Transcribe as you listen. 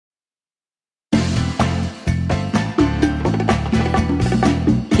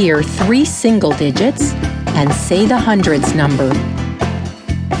Hear 3 single digits and say the hundreds number.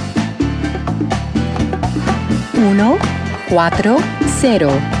 1, 4, 0.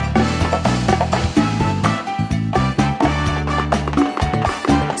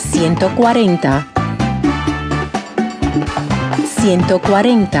 140.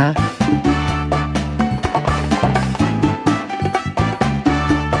 140.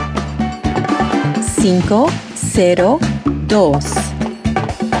 5, 0, 2. 502.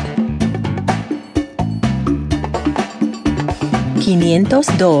 502.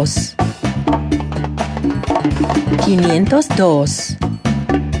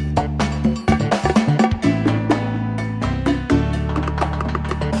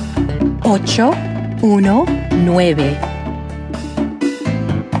 8, 1, 9. 819. 819.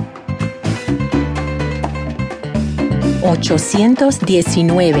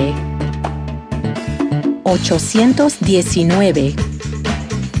 9,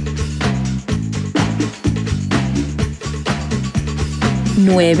 2,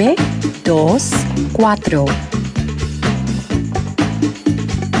 4.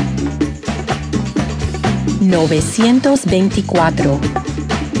 924.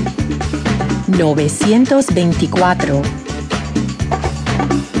 924.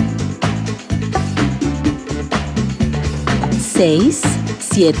 6,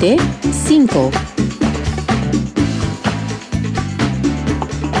 7, 5.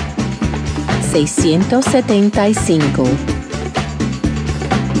 675.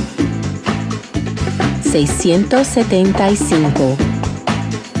 675.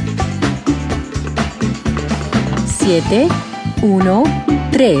 7, 1,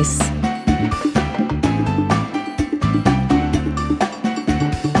 3.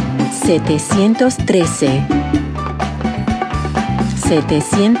 713.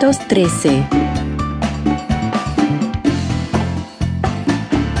 713.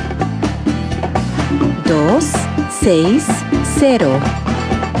 2, 6, 0.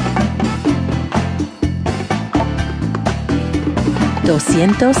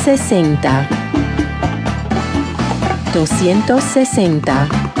 260. 260.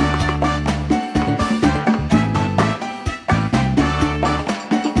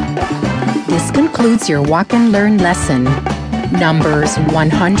 This concludes your Walk and Learn lesson. Numbers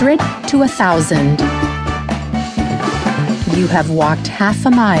 100 to 1,000. You have walked half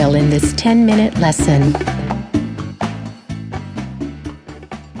a mile in this 10-minute lesson.